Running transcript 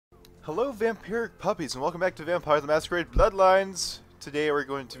Hello, vampiric puppies, and welcome back to Vampire the Masquerade Bloodlines. Today we're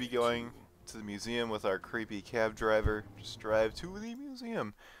going to be going to the museum with our creepy cab driver. Just drive to the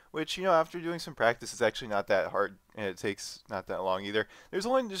museum, which, you know, after doing some practice, it's actually not that hard, and it takes not that long either. There's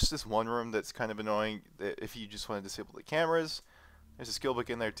only just this one room that's kind of annoying, that if you just want to disable the cameras. There's a skill book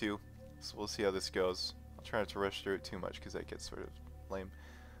in there too, so we'll see how this goes. I'll try not to rush through it too much, because that gets sort of lame.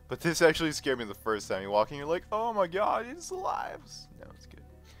 But this actually scared me the first time. You walk in, you're like, oh my god, it's alive! No, it's good.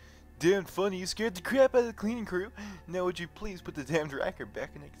 Damn funny, you scared the crap out of the cleaning crew. Now would you please put the damn tracker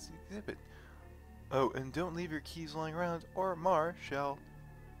back in the exhibit? Oh, and don't leave your keys lying around, or Marshall.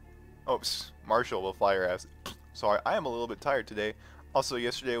 Oops, Marshall will fly your ass. Sorry, I am a little bit tired today. Also,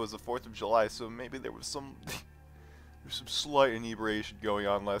 yesterday was the 4th of July, so maybe there was some slight inebriation going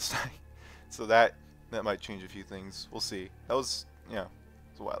on last night. So that might change a few things. We'll see. That was, yeah, it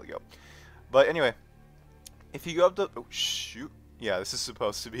was a while ago. But anyway, if you go up the, oh shoot. Yeah, this is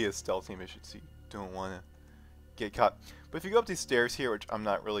supposed to be a stealthy mission, so you don't want to get caught. But if you go up these stairs here, which I'm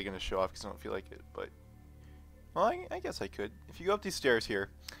not really going to show off because I don't feel like it, but, well, I guess I could. If you go up these stairs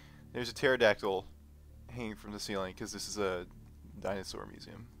here, there's a pterodactyl hanging from the ceiling because this is a dinosaur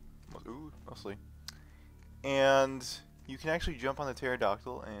museum. Ooh, mostly. And you can actually jump on the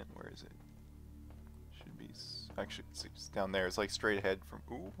pterodactyl, and where is it? Should be, actually, it's down there. It's like straight ahead from,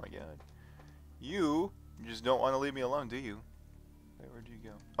 ooh, my god. You just don't want to leave me alone, do you? Where'd you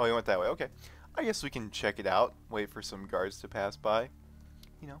go? Oh, he went that way. Okay. I guess we can check it out. Wait for some guards to pass by.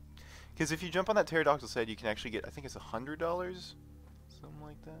 You know. Because if you jump on that pterodactyl's head, you can actually get, I think it's $100? Something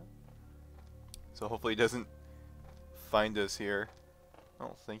like that. So hopefully he doesn't find us here. I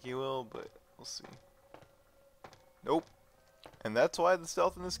don't think he will, but we'll see. Nope. And that's why the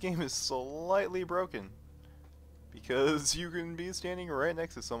stealth in this game is slightly broken. Because you can be standing right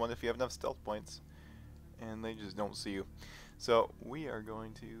next to someone if you have enough stealth points. And they just don't see you. So we are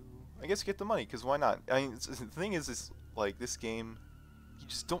going to, I guess, get the money, because why not? I mean, the thing is, like, this game, you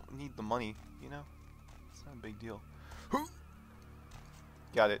just don't need the money, you know? It's not a big deal.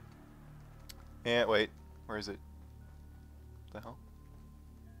 Got it. And, wait, where is it? What the hell?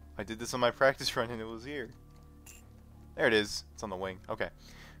 I did this on my practice run and it was here. There it is. It's on the wing. Okay.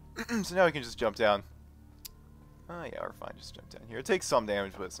 So now we can just jump down. Oh, yeah, we're fine. Just jump down here. It takes some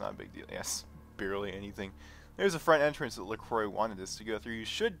damage, but it's not a big deal. Yes, barely anything. There's a front entrance that LaCroix wanted us to go through. You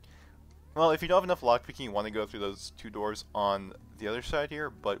should, well, if you don't have enough lockpicking, you want to go through those two doors on the other side here,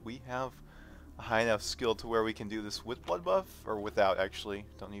 but we have a high enough skill to where we can do this with blood buff, or without, actually.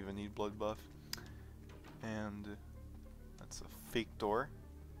 Don't even need blood buff. And that's a fake door.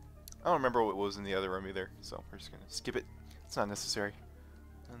 I don't remember what was in the other room either, so we're just going to skip it. It's not necessary.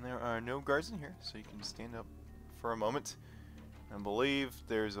 And there are no guards in here, so you can stand up for a moment. I believe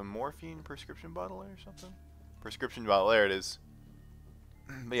there's a morphine prescription bottle or something. Prescription bottle, there it is.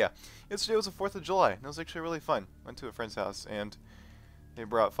 But yeah, yesterday was the 4th of July, and it was actually really fun. Went to a friend's house, and they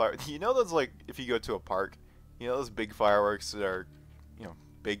brought fire. You know those, like, if you go to a park, you know those big fireworks that are, you know,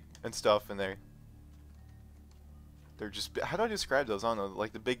 big and stuff, and they're just, how do I describe those? I don't know,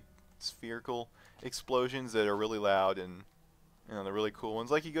 like the big spherical explosions that are really loud, and, you know, the really cool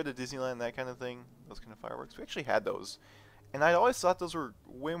ones. Like you go to Disneyland, that kind of thing, those kind of fireworks. We actually had those. And I always thought those were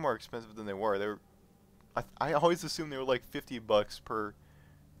way more expensive than they were. They were, I always assumed they were like $50 per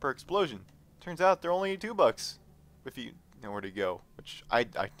explosion. Turns out they're only $2 if you know where to go. Which I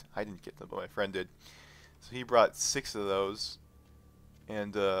didn't get them, but my friend did. So he brought 6 of those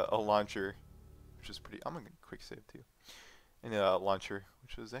and a launcher, which is pretty. I'm gonna quick save too. And a launcher,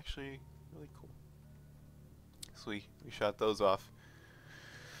 which was actually really cool. So we shot those off.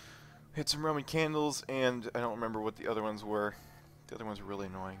 Hit some Roman candles, and I don't remember what the other ones were. The other ones were really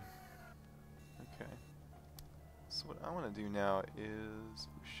annoying. Okay. So what I want to do now is...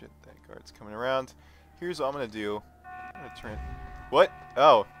 Oh shit, that guard's coming around. Here's what I'm going to do. I'm going to turn... What?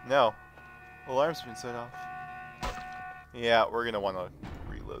 Oh, no. Alarm's been set off. Yeah, we're going to want to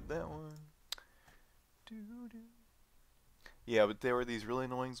reload that one. Yeah, but there were these really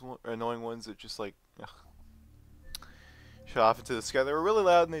annoying ones that just like... Ugh. Shot off into the sky. They were really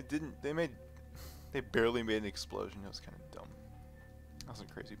loud, and they barely made an explosion. It was kind of dumb. I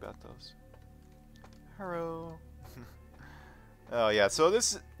wasn't crazy about those. Hello. Oh yeah, so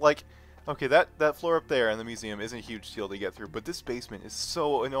this, like, okay, that floor up there in the museum isn't a huge deal to get through, but this basement is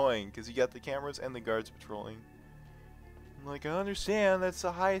so annoying because you got the cameras and the guards patrolling. Like, I understand that's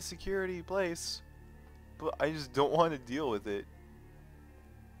a high security place, but I just don't want to deal with it.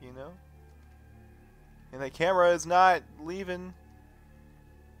 You know? And that camera is not leaving.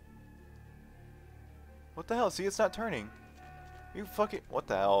 What the hell? See, it's not turning. You fucking... What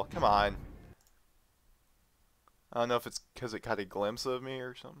the hell? Come on. I don't know if it's because it caught a glimpse of me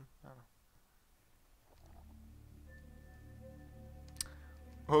or something. I don't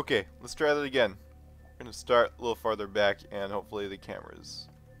know. Okay, let's try that again. We're going to start a little farther back, and hopefully the camera's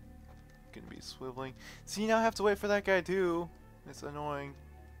going to be swiveling. See, now I have to wait for that guy too. It's annoying.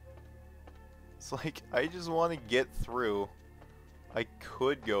 It's like, I just want to get through. I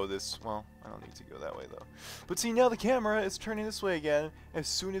could go this, well, I don't need to go that way though. But see, now the camera is turning this way again as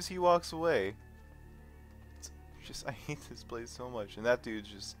soon as he walks away. It's just, I hate this place so much. And that dude's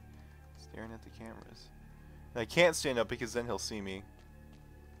just staring at the cameras. And I can't stand up because then he'll see me,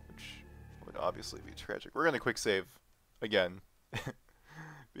 which would obviously be tragic. We're going to quick save again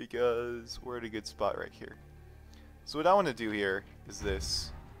because we're at a good spot right here. So what I want to do here is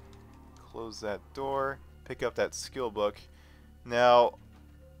this. Close that door, pick up that skill book. Now,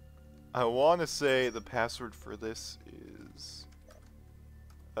 I want to say the password for this is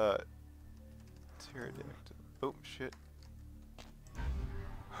pterodactyl. Oh, shit.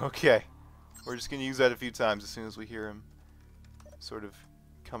 Okay. We're just going to use that a few times as soon as we hear him sort of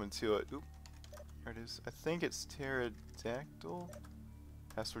coming to it. Oop. There it is. I think it's pterodactyl.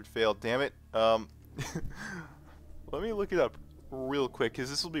 Password failed. Damn it. Let me look it up real quick,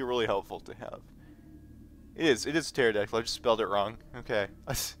 because this will be really helpful to have. It is pterodactyl. I just spelled it wrong. Okay.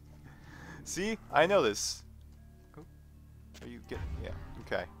 See? I know this. Oh. Are you getting... Yeah.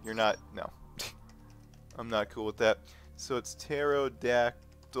 Okay. You're not... No. I'm not cool with that. So it's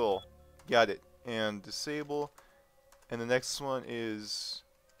pterodactyl. Got it. And disable. And the next one is...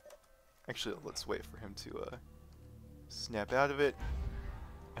 Actually, let's wait for him to snap out of it.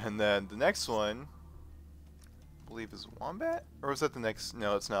 And then the next one... I believe is wombat? Or was that the next...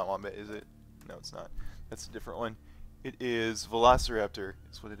 No, it's not wombat, is it? No, it's not. That's a different one. It is velociraptor,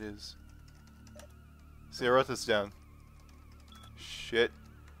 is what it is. See, I wrote this down. Shit.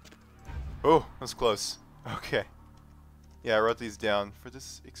 Oh, that's close. Okay. Yeah, I wrote these down for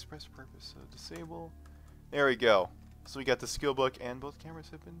this express purpose. So disable. There we go. So we got the skill book and both cameras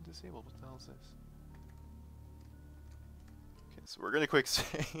have been disabled. What the hell is this? Okay, so we're gonna quick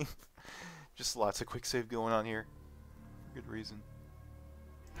save. Just lots of quick save going on here. For good reason.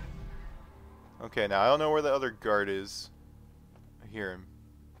 Okay, now I don't know where the other guard is. I hear him.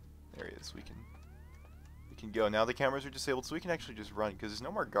 There he is. We can go. Now the cameras are disabled, so we can actually just run, because there's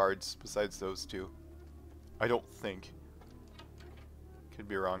no more guards besides those two. I don't think. Could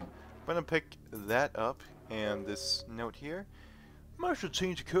be wrong. I'm gonna pick that up, and this note here. Marshall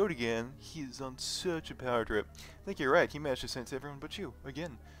changed the code again. He's on such a power trip. I think you're right. He managed to send it to everyone but you.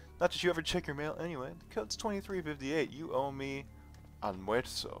 Again. Not that you ever check your mail anyway. The code's 2358. You owe me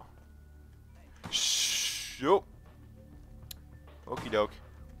almuerzo. Shh. Yo. Okie doke.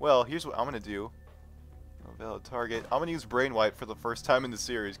 Well, here's what I'm gonna do. No valid target. I'm gonna use brain wipe for the first time in the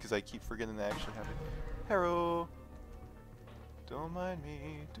series because I keep forgetting to actually have it. Hello. Don't mind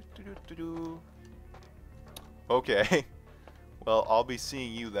me. Do, do, do, do. Okay. Well, I'll be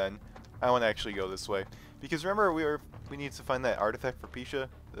seeing you then. I want to actually go this way because remember we need to find that artifact for Pisha,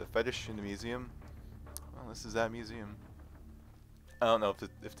 the fetish in the museum. Well, this is that museum. I don't know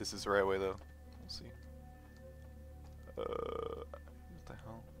if this is the right way though. We'll see. What the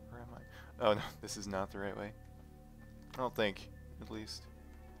hell? Where am I? Oh no, this is not the right way. I don't think, at least.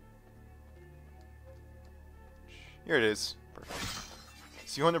 Here it is. Perfect.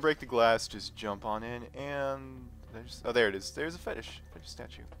 So you want to break the glass, just jump on in, and oh, there it is. There's a fetish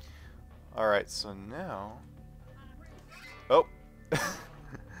statue. Alright, so now... Oh!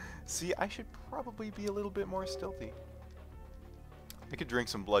 See, I should probably be a little bit more stealthy. I could drink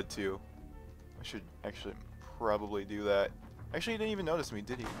some blood, too. I should actually probably do that. Actually, he didn't even notice me,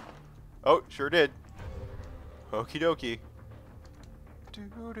 did he? Oh, sure did. Okie dokie.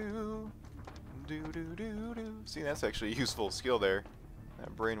 Doo-doo. Doo-doo-doo-doo. See, that's actually a useful skill there.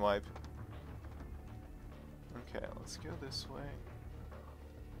 That brain wipe. Okay, let's go this way.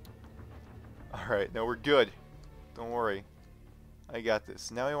 Alright, now we're good. Don't worry. I got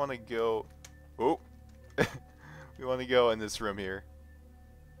this. Now we want to go... Oh! We want to go in this room here.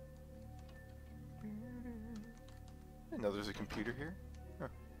 I didn't know there's a computer here. Huh.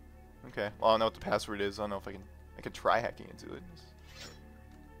 Okay. Well, I don't know what the password is. I don't know if I can try hacking into it.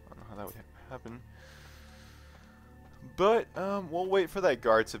 I don't know how that would happen. But, we'll wait for that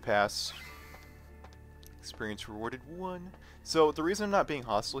guard to pass. Experience rewarded 1. So, the reason I'm not being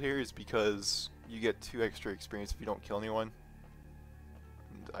hostile here is because you get 2 extra experience if you don't kill anyone.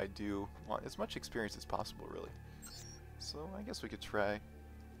 And I do want as much experience as possible, really. So, I guess we could try.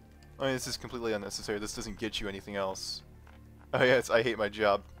 I mean, this is completely unnecessary. This doesn't get you anything else. Oh, yes, I hate my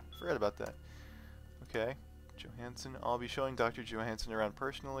job. Forgot about that. Okay. Johansson. I'll be showing Dr. Johansson around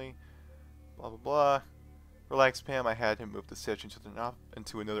personally. Blah, blah, blah. Relax, Pam. I had him move the statue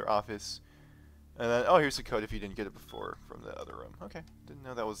into another office. And then, oh, here's the code if you didn't get it before from the other room. Okay, didn't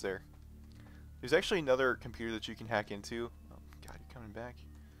know that was there. There's actually another computer that you can hack into. Oh, God, you're coming back.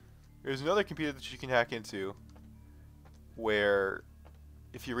 There's another computer that you can hack into where,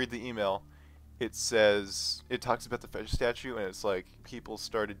 if you read the email, it says, it talks about the fetish statue, and it's like people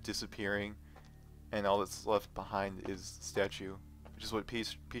started disappearing, and all that's left behind is the statue, which is what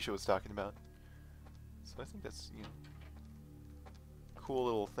Pisha was talking about. So I think that's, you know, cool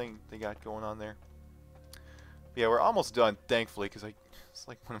little thing they got going on there. But yeah, we're almost done, thankfully, because it's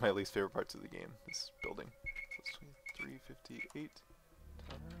like one of my least favorite parts of the game, this building. So it's 358.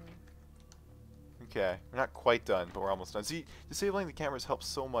 Okay, we're not quite done, but we're almost done. See, disabling the cameras helps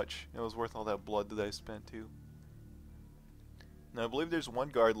so much. It was worth all that blood that I spent, too. Now, I believe there's one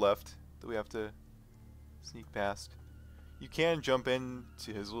guard left that we have to sneak past. You can jump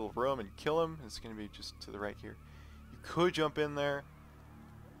into his little room and kill him. It's going to be just to the right here. You could jump in there.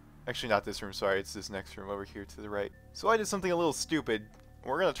 Actually, not this room, sorry. It's this next room over here to the right. So I did something a little stupid.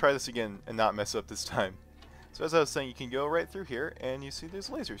 We're going to try this again and not mess up this time. So as I was saying, you can go right through here, and you see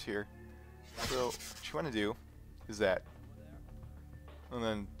there's lasers here. So what you want to do is that. And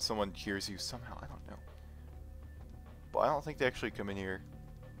then someone hears you somehow. I don't know. But I don't think they actually come in here.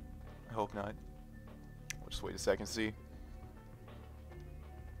 I hope not. We'll just wait a second to see.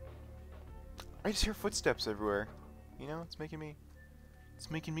 I just hear footsteps everywhere. You know, it's making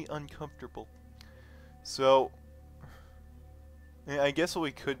me uncomfortable. So yeah, I guess what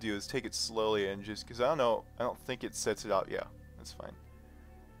we could do is take it slowly and just, because I don't know, I don't think it sets it out. Yeah, that's fine.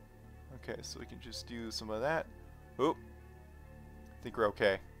 Okay, so we can just do some of that. Oop. I think we're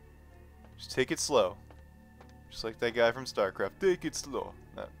okay. Just take it slow. Just like that guy from StarCraft. Take it slow.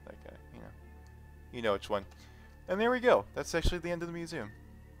 Not that guy, you know. You know which one. And there we go. That's actually the end of the museum.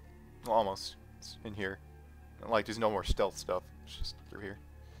 Well, almost. It's in here. Like, there's no more stealth stuff. It's just through here.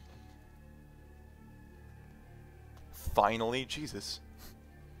 Finally, Jesus.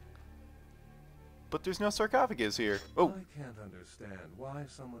 But there's no sarcophagus here. Oh! I can't understand why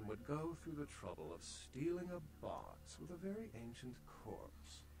someone would go through the trouble of stealing a box with a very ancient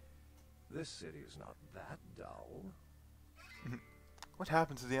corpse. This city is not that dull. What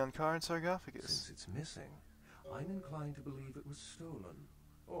happened to the uncarved sarcophagus? Since it's missing, I'm inclined to believe it was stolen.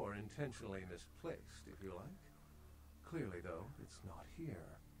 Or intentionally misplaced, if you like. Clearly, though, it's not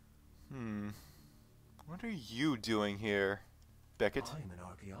here. What are you doing here, Beckett? I'm an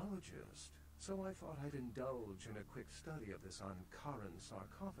archaeologist, so I thought I'd indulge in a quick study of this Ankaran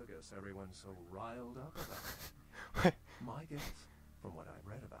sarcophagus everyone's so riled up about. My guess, from what I've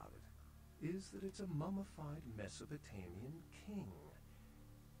read about it, is that it's a mummified Mesopotamian king.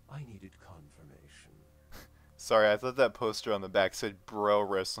 I needed confirmation. Sorry, I thought that poster on the back said bro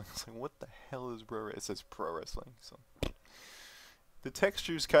wrestling. I was like, what the hell is bro wrestling? It says pro wrestling. So the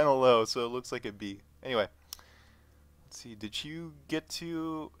texture's kind of low, so it looks like a B. Anyway, let's see. Did you get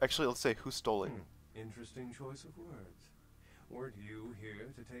to... Actually, let's say who stole it. Interesting choice of words. Weren't you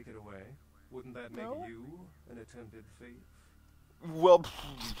here to take it away? Wouldn't that make you an attempted thief? Well,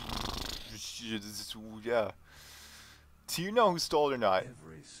 yeah. Do you know who stole it or not?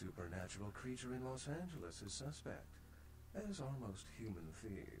 Every supernatural creature in Los Angeles is suspect, as are most human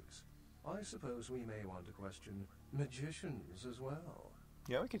thieves. I suppose we may want to question magicians as well.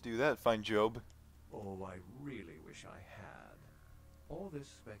 Yeah, we could do that. Find Job. Oh, I really wish I had. All this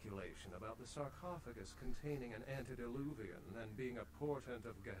speculation about the sarcophagus containing an antediluvian and being a portent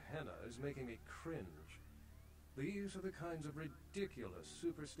of Gehenna is making me cringe. These are the kinds of ridiculous,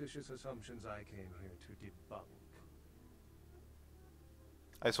 superstitious assumptions I came here to debunk.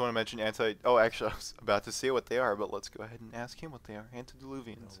 I just want to mention oh, actually, I was about to say what they are, but let's go ahead and ask him what they are.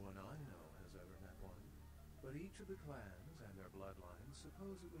 Antediluvians. No one I know has ever met one, but each of the clans and their bloodlines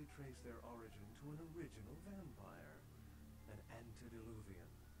supposedly trace their origin to an original vampire, an antediluvian.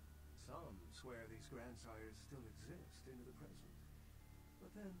 Some swear these grandsires still exist into the present,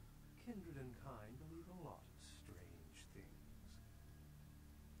 but then kindred and kind believe a lot of strange things.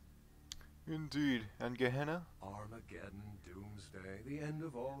 Indeed. And Gehenna? Armageddon, doomsday, the end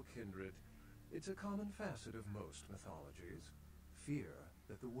of all kindred. It's a common facet of most mythologies. Fear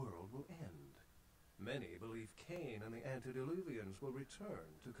that the world will end. Many believe Cain and the antediluvians will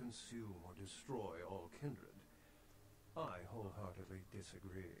return to consume or destroy all kindred. I wholeheartedly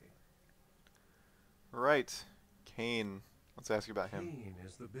disagree. Right. Cain. Let's ask about him. Cain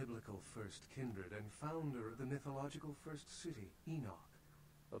is the biblical first kindred and founder of the mythological first city, Enoch.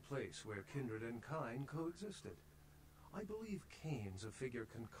 A place where kindred and kind coexisted. I believe Cain's a figure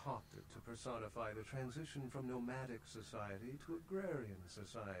concocted to personify the transition from nomadic society to agrarian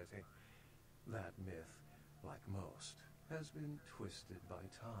society. That myth like most, has been twisted by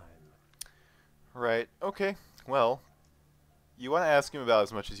time. Right. Okay. Well, you want to ask him about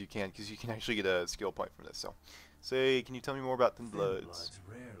as much as you can, because you can actually get a skill point from this. So, say, can you tell me more about Thin Bloods? Bloods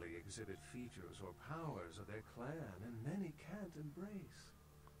rarely exhibit features or powers of their clan, and many can't embrace.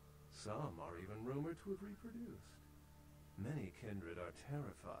 Some are even rumored to have reproduced. Many kindred are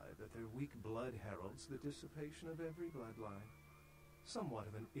terrified that their weak blood heralds the dissipation of every bloodline. Somewhat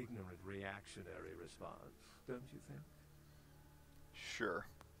of an ignorant reactionary response, don't you think? Sure.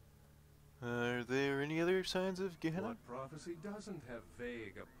 Are there any other signs of Gehenna? What prophecy doesn't have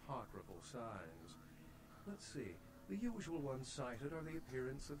vague apocryphal signs? Let's see. The usual ones cited are the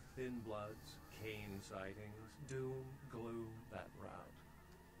appearance of Thin Bloods, Cain sightings, doom, gloom, that route.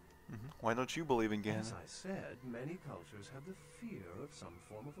 Why don't you believe in Gehenna? As I said, many cultures have the fear of some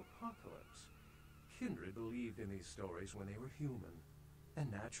form of apocalypse. Kindred believed in these stories when they were human, and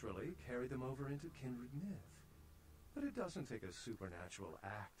naturally carried them over into kindred myth. But it doesn't take a supernatural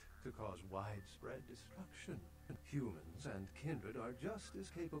act to cause widespread destruction. Humans and kindred are just as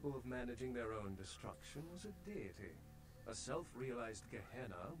capable of managing their own destruction as a deity. A self-realized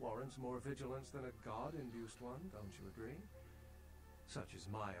Gehenna warrants more vigilance than a god-induced one, don't you agree? Such is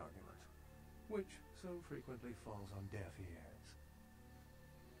my argument, which so frequently falls on deaf ears.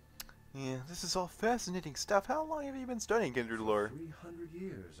 Yeah, this is all fascinating stuff. How long have you been studying kindred lore? For 300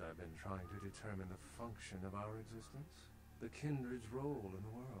 years I've been trying to determine the function of our existence, the kindred's role in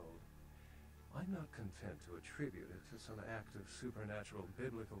the world. I'm not content to attribute it to some act of supernatural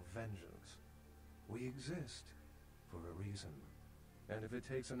biblical vengeance. We exist for a reason, and if it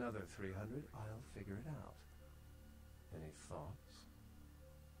takes another 300, I'll figure it out. Any thoughts?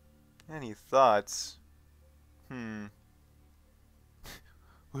 Any thoughts? We're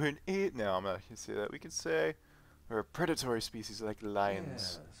an ape. No, I'm not gonna say that. We could say we're a predatory species like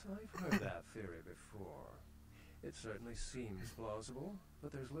lions. Yes, I've heard that theory before. It certainly seems plausible,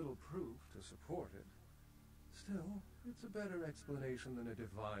 but there's little proof to support it. Still, it's a better explanation than a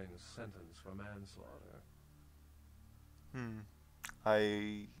divine sentence for manslaughter.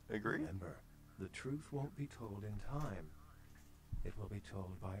 I agree. Remember, the truth won't be told in time. It will be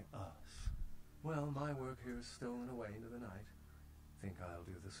told by us. Well, my work here is stolen away into the night. Think I'll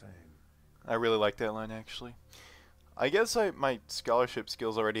do the same. I really like that line, actually. I guess my scholarship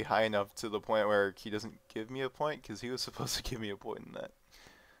skill's already high enough to the point where he doesn't give me a point, because he was supposed to give me a point in that.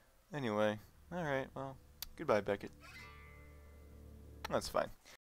 Anyway, alright, well, goodbye, Beckett. That's fine.